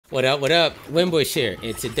What up, what up? Winbush here,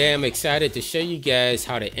 and today I'm excited to show you guys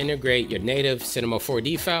how to integrate your native Cinema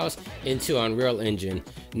 4D files into Unreal Engine.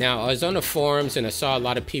 Now, I was on the forums and I saw a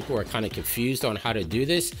lot of people were kind of confused on how to do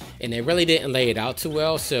this, and they really didn't lay it out too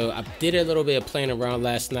well, so I did a little bit of playing around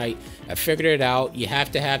last night. I figured it out. You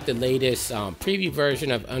have to have the latest preview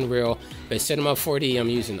version of Unreal, but Cinema 4D, I'm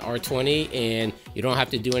using R20, and you don't have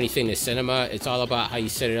to do anything to Cinema. It's all about how you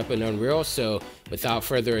set it up in Unreal, so without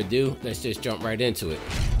further ado, let's just jump right into it.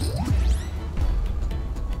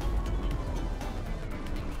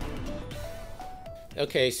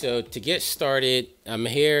 Okay, so to get started, I'm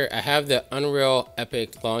here. I have the Unreal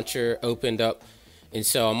Epic launcher opened up, and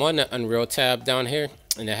so I'm on the Unreal tab down here,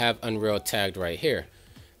 and I have Unreal tagged right here.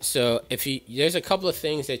 So there's a couple of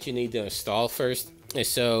things that you need to install first. And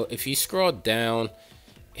so if you scroll down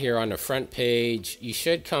here on the front page, you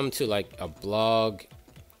should come to like a blog.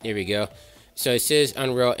 Here we go. So it says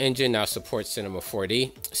Unreal Engine now supports Cinema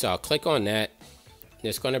 4D. So I'll click on that. And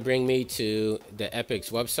it's going to bring me to the Epic's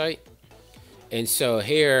website. And so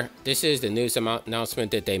here, this is the news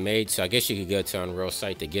announcement that they made. So I guess you could go to Unreal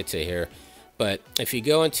site to get to here. But if you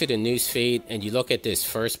go into the news feed and you look at this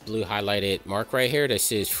first blue highlighted mark right here that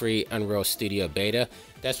says free Unreal Studio Beta,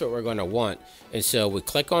 that's what we're going to want. And so we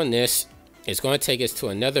click on this. It's going to take us to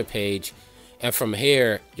another page. And from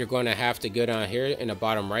here, you're going to have to go down here in the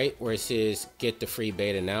bottom right where it says get the free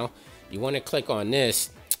beta now. You want to click on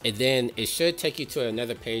this, and then it should take you to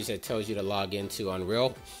another page that tells you to log into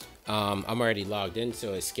Unreal. I'm already logged in,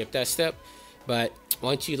 so it skipped that step. But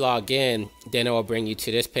once you log in, then it will bring you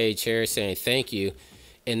to this page here saying thank you.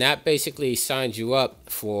 And that basically signs you up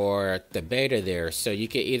for the beta there. So you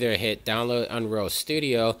can either hit download Unreal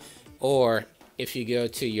Studio, or if you go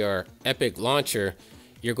to your Epic launcher,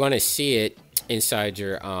 you're going to see it inside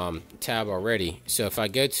your tab already. So if I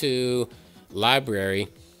go to library,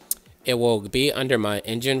 it will be under my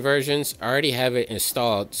engine versions. I already have it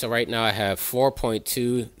installed. So right now I have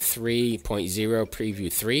 4.23.0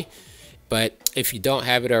 preview 3. But if you don't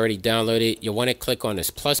have it already downloaded, you'll want to click on this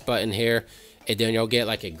plus button here, and then you'll get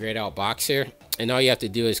like a grayed out box here. And all you have to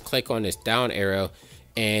do is click on this down arrow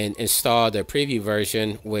and install the preview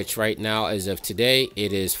version, which right now, as of today,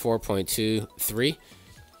 it is 4.23.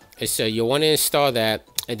 And so you'll want to install that.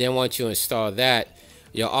 And then once you install that,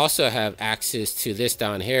 you'll also have access to this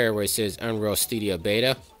down here where it says Unreal Studio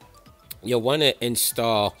Beta. You'll want to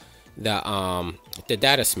install the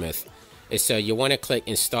Datasmith. And so you want to click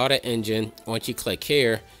install the engine. Once you click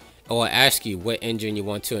here, it will ask you what engine you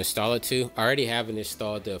want to install it to. I already have it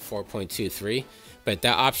installed the 4.23, but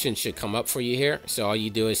that option should come up for you here. So all you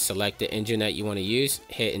do is select the engine that you want to use,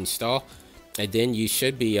 hit install, and then you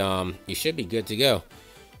should be good to go.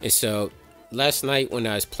 And so last night when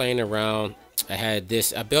I was playing around, I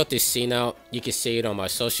built this scene out. You can see it on my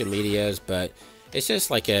social medias, but it's just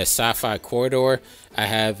like a sci-fi corridor. I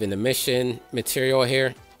have in the mission material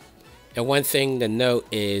here. And one thing to note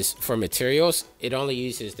is for materials, it only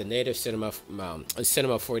uses the native Cinema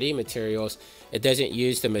 4D materials. It doesn't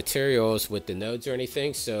use the materials with the nodes or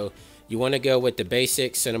anything. So you want to go with the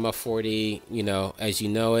basic Cinema 4D, as you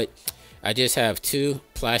know it. I just have 2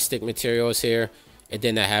 plastic materials here, and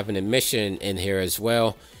then I have an emission in here as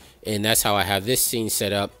well. And that's how I have this scene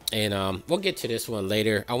set up. And we'll get to this one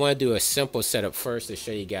later. I want to do a simple setup first to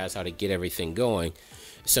show you guys how to get everything going.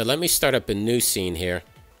 So let me start up a new scene here.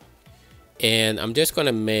 And I'm just going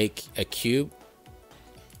to make a cube.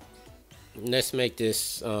 Let's make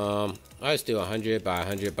this, I'll just do 100 by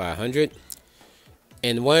 100 by 100.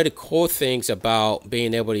 And one of the cool things about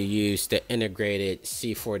being able to use the integrated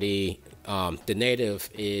C4D, the native,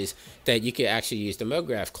 is that you can actually use the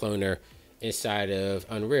mograph cloner inside of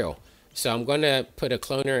Unreal. So I'm going to put a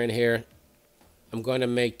cloner in here. I'm going to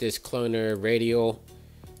make this cloner radial.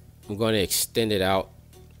 I'm going to extend it out.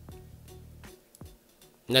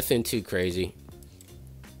 Nothing too crazy.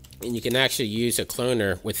 And you can actually use a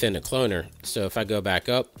cloner within a cloner. So if I go back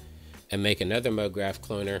up and make another mograph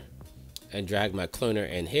cloner and drag my cloner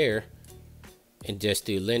in here and just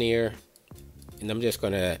do linear, and I'm just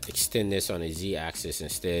going to extend this on a z-axis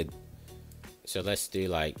instead. So let's do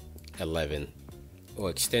like 11. We'll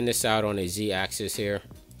extend this out on a z-axis here,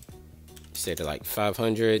 say to like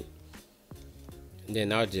 500, and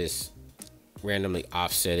then I'll just randomly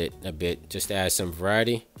offset it a bit just to add some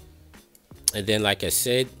variety. And then, like I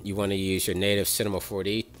said, you want to use your native Cinema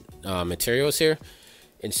 4D materials here.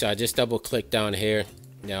 And so I just double click down here.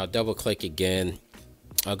 Now I'll double click again.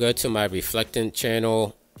 I'll go to my reflectant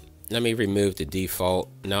channel. Let me remove the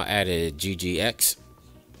default, and I'll add a GGX.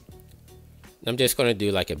 I'm just going to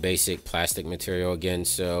do like a basic plastic material again.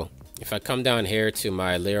 So if I come down here to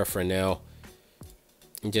my layer for nail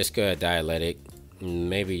and just go to dielectric,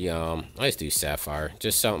 Maybe let's do sapphire,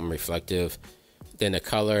 just something reflective. Then the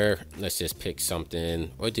color, let's just pick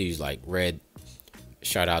something. We'll do like red.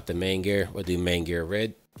 Shout out the main gear. We'll do main gear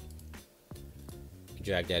red.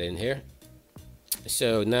 Drag that in here.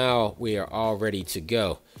 So now we are all ready to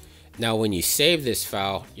go. Now when you save this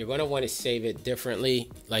file, you're going to want to save it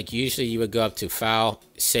differently. Like usually you would go up to file,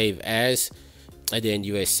 save as, and then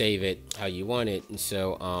you would save it how you want it. And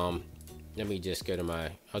so let me just go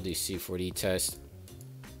to I'll do C4D test.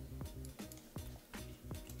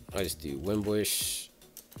 I'll just do Winbush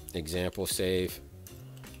example save.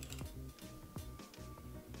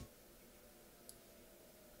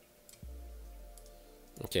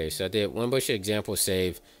 Okay, so I did Winbush example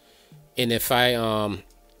save, and if I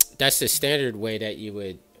that's the standard way that you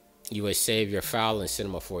would save your file in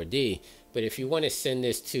Cinema 4D. But if you want to send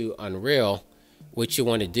this to Unreal, what you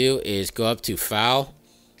want to do is go up to File,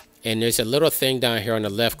 and there's a little thing down here on the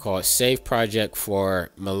left called Save Project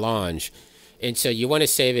for Melange. And so you want to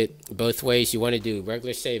save it both ways. You want to do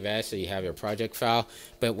regular save as, so you have your project file.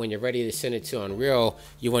 But when you're ready to send it to Unreal,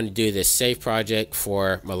 you want to do this save project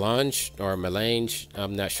for Melange or Melange.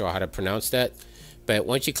 I'm not sure how to pronounce that. But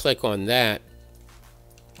once you click on that,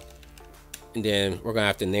 and then we're going to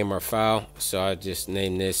have to name our file. So I'll just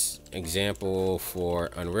name this example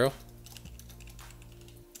for Unreal.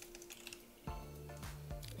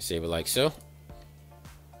 Save it like so.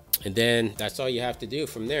 And then that's all you have to do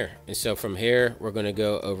from there. And so from here, we're going to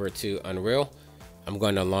go over to Unreal. I'm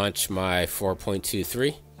going to launch my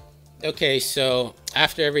 4.23. Okay, so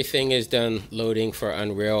after everything is done loading for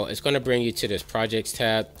Unreal, it's going to bring you to this projects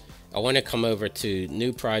tab. I want to come over to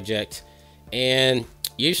new project, and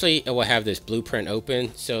usually it will have this blueprint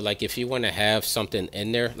open. So like if you want to have something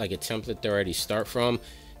in there, like a template to already start from,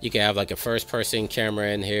 you can have like a first person camera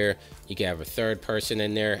in here. You can have a third person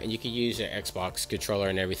in there, and you can use your Xbox controller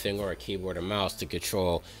and everything, or a keyboard or mouse to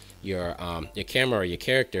control your camera or your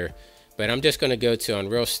character. But I'm just going to go to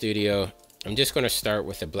Unreal Studio. I'm just going to start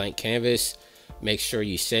with a blank canvas. Make sure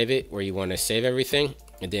you save it where you want to save everything,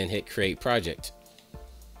 and then hit create project.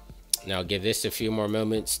 Now give this a few more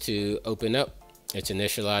moments to open up. It's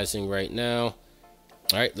initializing right now. All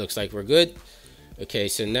right, looks like we're good. Okay,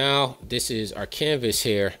 so now this is our canvas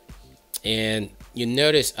here, and you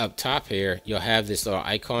notice up top here you'll have this little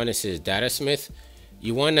icon that says Datasmith.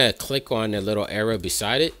 You want to click on the little arrow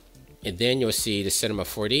beside it, and then you'll see the Cinema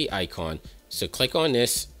 4D icon. So click on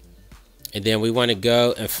this, and then we want to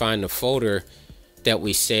go and find the folder that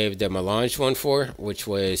we saved the Melange one for, which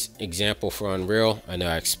was example for Unreal. I know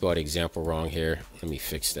I spelled example wrong here. Let me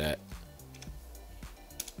fix that.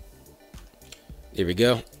 There we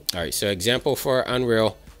go. All right, so example for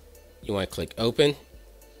Unreal, you want to click open,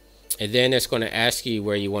 and then it's going to ask you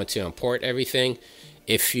where you want to import everything.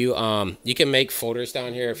 If you you can make folders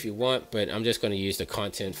down here if you want, but I'm just going to use the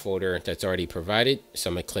content folder that's already provided. So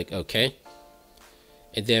I'm going to click OK.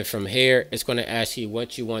 And then from here, it's going to ask you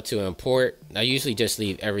what you want to import. I usually just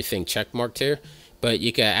leave everything check marked here, but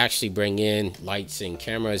you can actually bring in lights and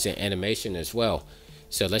cameras and animation as well.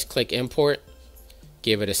 So let's click import,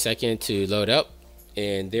 give it a second to load up.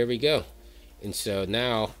 And there we go. And so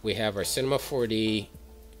now we have our Cinema 4D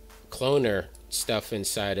cloner stuff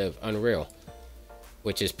inside of Unreal,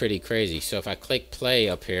 which is pretty crazy. So if I click play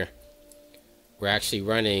up here, we're actually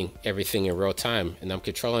running everything in real time, and I'm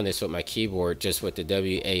controlling this with my keyboard, just with the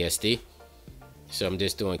WASD. So I'm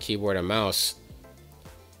just doing keyboard and mouse,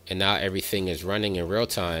 and now everything is running in real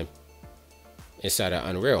time inside of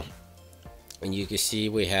Unreal. And you can see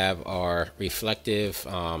we have our reflective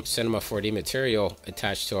Cinema 4D material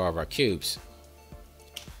attached to all of our cubes.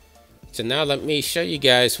 So now let me show you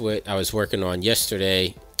guys what I was working on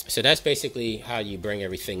yesterday. So that's basically how you bring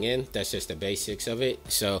everything in. That's just the basics of it.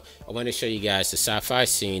 So I want to show you guys the sci-fi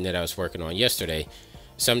scene that I was working on yesterday.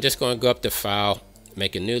 So I'm just going to go up to File,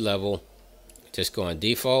 make a new level, just go on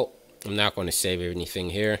default. I'm not going to save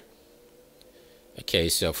anything here. Okay,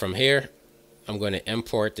 so from here, I'm going to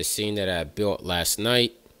import the scene that I built last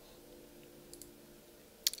night.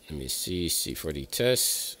 Let me see, C4D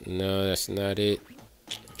test. No, that's not it.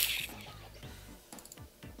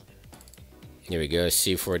 Here we go,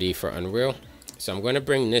 C4D for Unreal. So I'm going to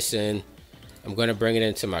bring this in. I'm going to bring it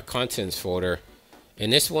into my contents folder.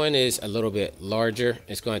 And this one is a little bit larger.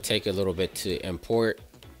 It's going to take a little bit to import.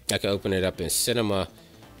 I can open it up in Cinema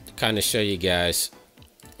to kind of show you guys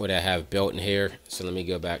what I have built in here. So let me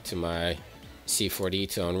go back to my C4D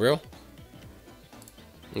to Unreal.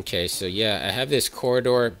 Okay, so yeah, I have this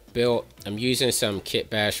corridor built. I'm using some kit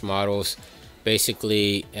bash models.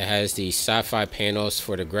 Basically, it has the sci-fi panels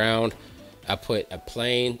for the ground. I put a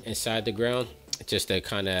plane inside the ground just to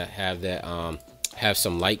kind of have that have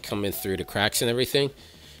some light coming through the cracks and everything.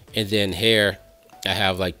 And then here I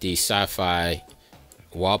have like these sci-fi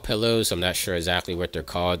wall pillows. I'm not sure exactly what they're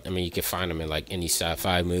called. I mean, you can find them in like any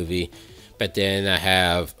sci-fi movie. But then I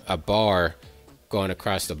have a bar going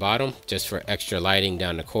across the bottom just for extra lighting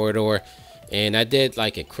down the corridor. And I did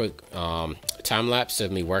like a quick time lapse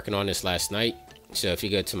of me working on this last night. So if you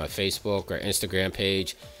go to my Facebook or Instagram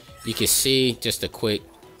page, you can see just a quick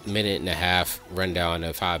minute and a half rundown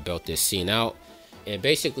of how I built this scene out. And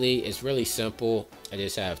basically it's really simple. I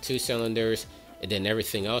just have 2 cylinders, and then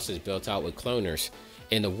everything else is built out with cloners.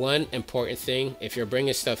 And the one important thing, if you're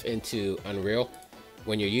bringing stuff into Unreal,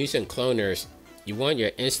 when you're using cloners, you want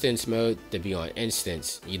your instance mode to be on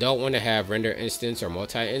instance. You don't want to have render instance or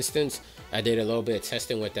multi-instance. I did a little bit of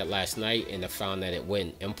testing with that last night, and I found that it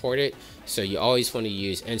wouldn't import it. So you always want to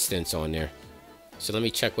use instance on there. So let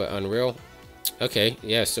me check with Unreal. Okay,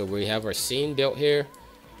 yeah, so we have our scene built here.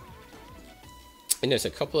 And there's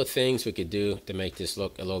a couple of things we could do to make this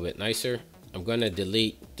look a little bit nicer. I'm going to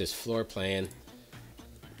delete this floor plan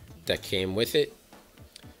that came with it.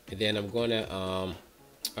 And then I'm going to,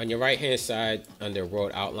 on your right hand side under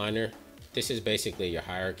World Outliner, this is basically your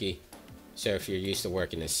hierarchy. So if you're used to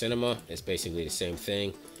working in cinema, it's basically the same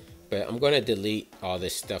thing. But I'm going to delete all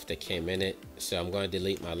this stuff that came in it. So I'm going to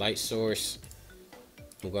delete my light source.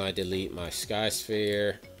 I'm going to delete my sky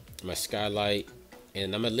sphere, my skylight,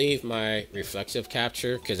 and I'm going to leave my reflexive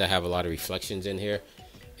capture because I have a lot of reflections in here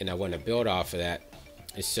and I want to build off of that.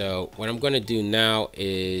 And so what I'm going to do now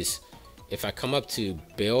is, if I come up to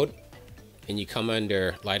build and you come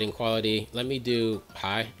under lighting quality, let me do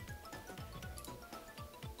high.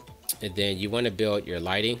 And then you want to build your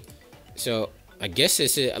lighting. So I guess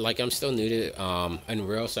this is like, I'm still new to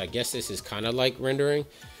Unreal, so I guess this is kind of like rendering.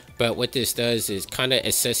 But what this does is kind of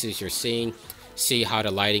assesses your scene, see how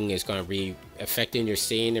the lighting is going to be affecting your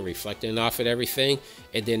scene and reflecting off of everything.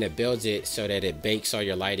 And then it builds it so that it bakes all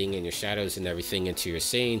your lighting and your shadows and everything into your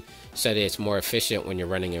scene so that it's more efficient when you're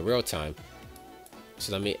running in real time.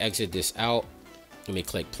 So let me exit this out. Let me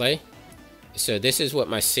click play. So this is what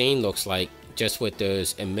my scene looks like just with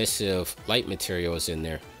those emissive light materials in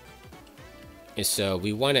there. And so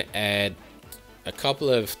we want to add a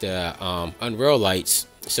couple of the Unreal lights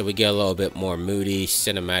so we get a little bit more moody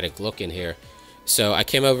cinematic look in here. So I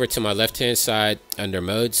came over to my left hand side under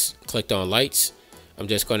modes, clicked on lights. I'm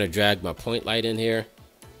just going to drag my point light in here.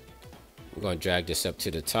 I'm going to drag this up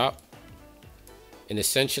to the top. And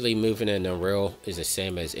essentially moving in Unreal is the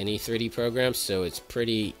same as any 3D program, so it's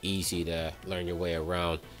pretty easy to learn your way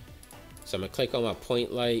around. So I'm going to click on my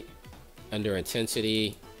point light under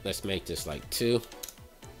intensity. Let's make this like 2.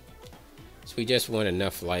 So we just want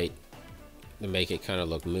enough light to make it kind of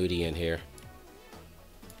look moody in here.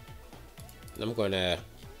 And I'm going to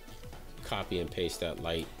copy and paste that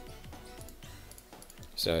light.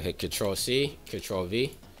 So hit Control C, Control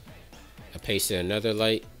V. I pasted another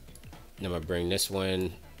light. And I'm going to bring this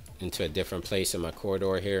one into a different place in my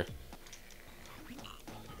corridor here.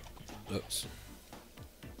 Oops.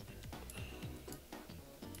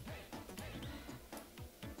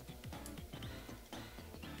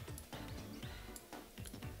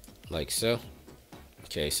 Like so.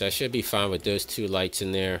 Okay, so I should be fine with those 2 lights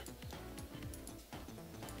in there.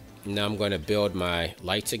 Now I'm going to build my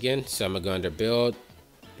lights again. So I'm going to go under build,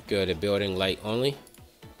 go to building light only,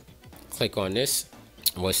 click on this,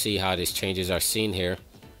 and we'll see how this changes our scene here.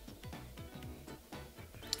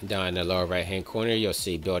 Down in the lower right hand corner, you'll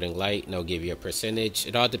see building light, and it'll give you a percentage.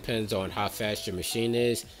 It all depends on how fast your machine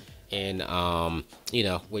is and you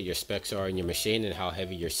know, what your specs are in your machine and how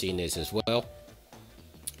heavy your scene is as well.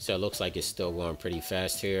 So it looks like it's still going pretty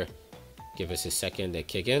fast here. Give us a second to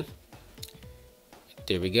kick in.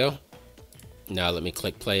 There we go. Now let me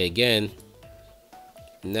click play again.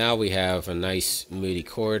 Now we have a nice moody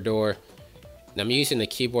corridor. Now I'm using the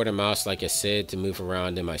keyboard and mouse, like I said, to move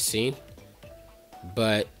around in my scene.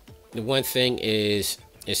 But the one thing is,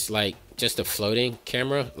 it's like just a floating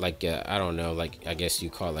camera. Like, I don't know, like I guess you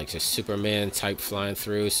call it like a Superman type flying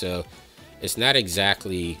through. So it's not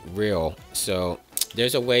exactly real. So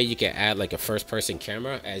there's a way you can add like a first person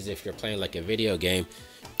camera as if you're playing like a video game,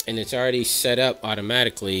 and it's already set up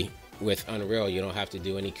automatically with Unreal. You don't have to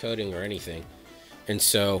do any coding or anything. And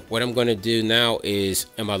so what I'm going to do now is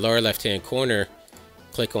in my lower left hand corner,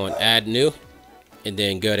 click on add new, and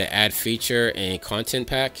then go to add feature and content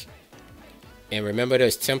pack. And remember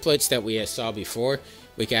those templates that we had saw before,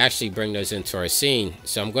 we can actually bring those into our scene.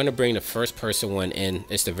 So I'm going to bring the first person one in.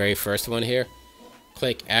 It's the very first one here.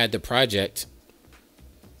 Click add the project.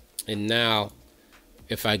 And now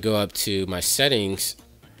if I go up to my settings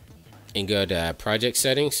and go to project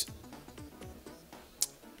settings,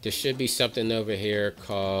 there should be something over here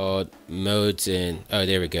called modes and, oh,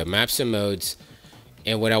 there we go, maps and modes.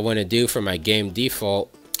 And what I want to do for my game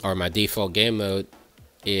default, or my default game mode,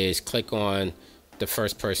 is click on the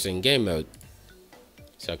first person game mode.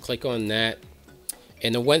 So click on that.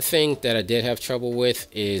 And the one thing that I did have trouble with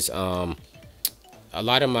is a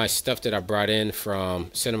lot of my stuff that I brought in from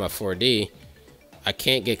Cinema 4D, I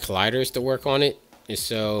can't get colliders to work on it. And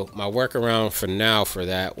so my workaround for now for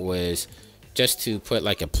that was just to put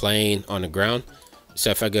like a plane on the ground. So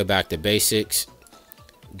if I go back to basics,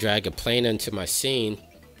 drag a plane into my scene,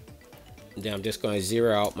 then I'm just going to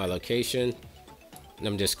zero out my location, and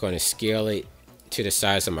I'm just going to scale it to the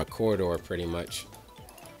size of my corridor pretty much.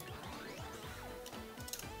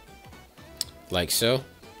 Like so.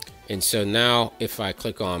 And so now if I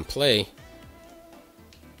click on play,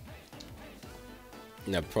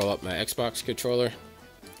 and I pull up my Xbox controller,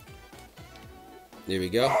 there we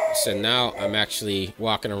go. So now I'm actually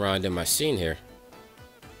walking around in my scene here.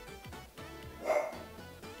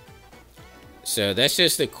 So that's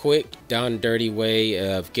just a quick down dirty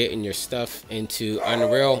way of getting your stuff into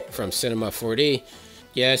Unreal from Cinema 4D.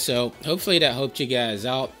 Yeah, so hopefully that helped you guys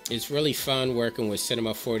out. It's really fun working with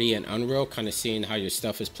Cinema 4D and Unreal, kind of seeing how your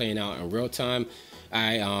stuff is playing out in real time.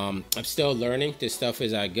 I'm still learning this stuff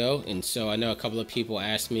as I go, and so I know a couple of people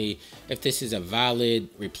asked me if this is a valid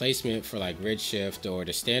replacement for like Redshift or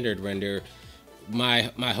the standard render. My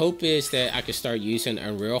hope is that I can start using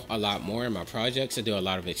Unreal a lot more in my projects. I do a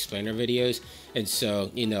lot of explainer videos, and so,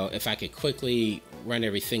 you know, if I could quickly run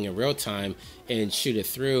everything in real time and shoot it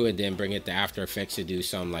through and then bring it to After Effects to do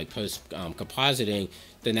some like post compositing,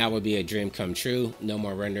 then that would be a dream come true. No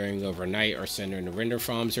more rendering overnight or sending the render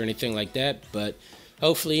farms or anything like that. But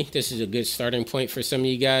hopefully this is a good starting point for some of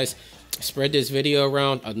you guys. Spread this video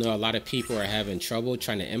around. I know a lot of people are having trouble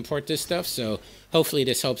trying to import this stuff, so hopefully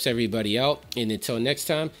this helps everybody out. And until next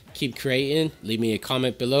time, keep creating. Leave me a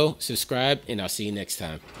comment below, subscribe, and I'll see you next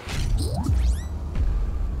time.